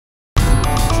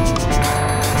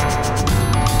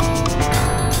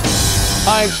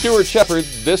Hi, I'm Stuart Shepard.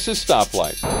 This is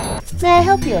Stoplight. May I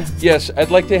help you? Yes, I'd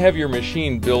like to have your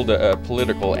machine build a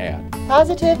political ad.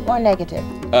 Positive or negative?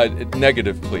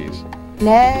 Negative, please.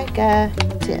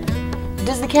 Negative.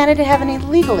 Does the candidate have any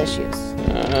legal issues?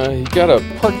 He got a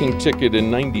parking ticket in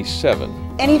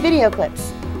 '97. Any video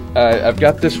clips? I've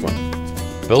got this one.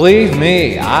 Believe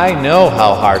me, I know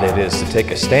how hard it is to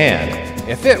take a stand.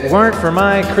 If it weren't for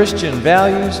my Christian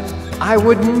values, I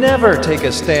would never take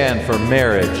a stand for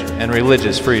marriage and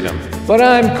religious freedom. But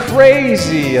I'm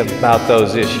crazy about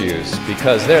those issues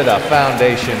because they're the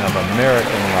foundation of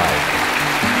American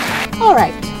life. All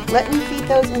right, let me feed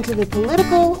those into the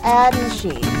political ad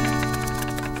machine.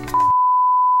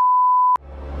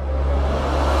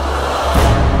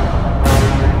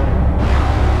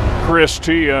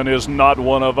 Christian is not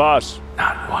one of us.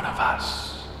 Not one of us.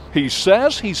 He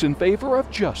says he's in favor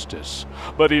of justice,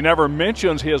 but he never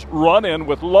mentions his run-in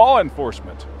with law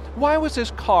enforcement. Why was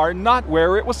his car not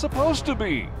where it was supposed to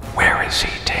be? Where is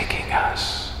he taking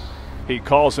us? He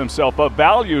calls himself a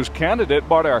values candidate,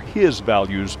 but are his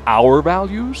values our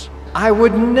values? I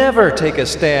would never take a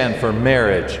stand for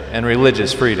marriage and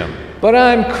religious freedom. But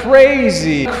I'm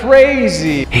crazy.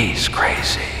 He's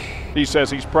crazy. He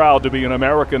says he's proud to be an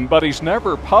American, but he's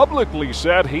never publicly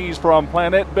said he's from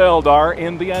planet Beldar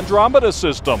in the Andromeda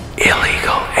system.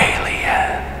 Illegal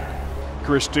alien.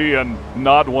 Christian,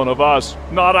 not one of us,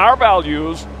 not our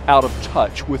values, out of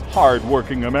touch with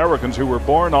hard-working Americans who were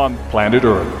born on planet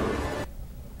Earth.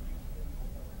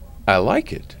 I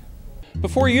like it.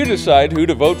 Before you decide who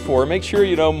to vote for, make sure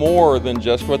you know more than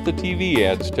just what the TV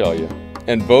ads tell you.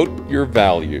 And vote your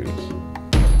values.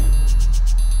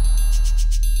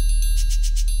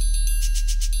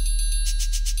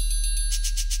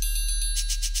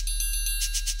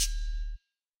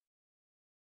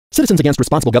 Citizens Against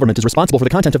Responsible Government is responsible for the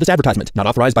content of this advertisement. Not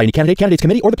authorized by any candidate, candidates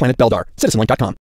committee, or the Planet Beldar. CitizenLink.com.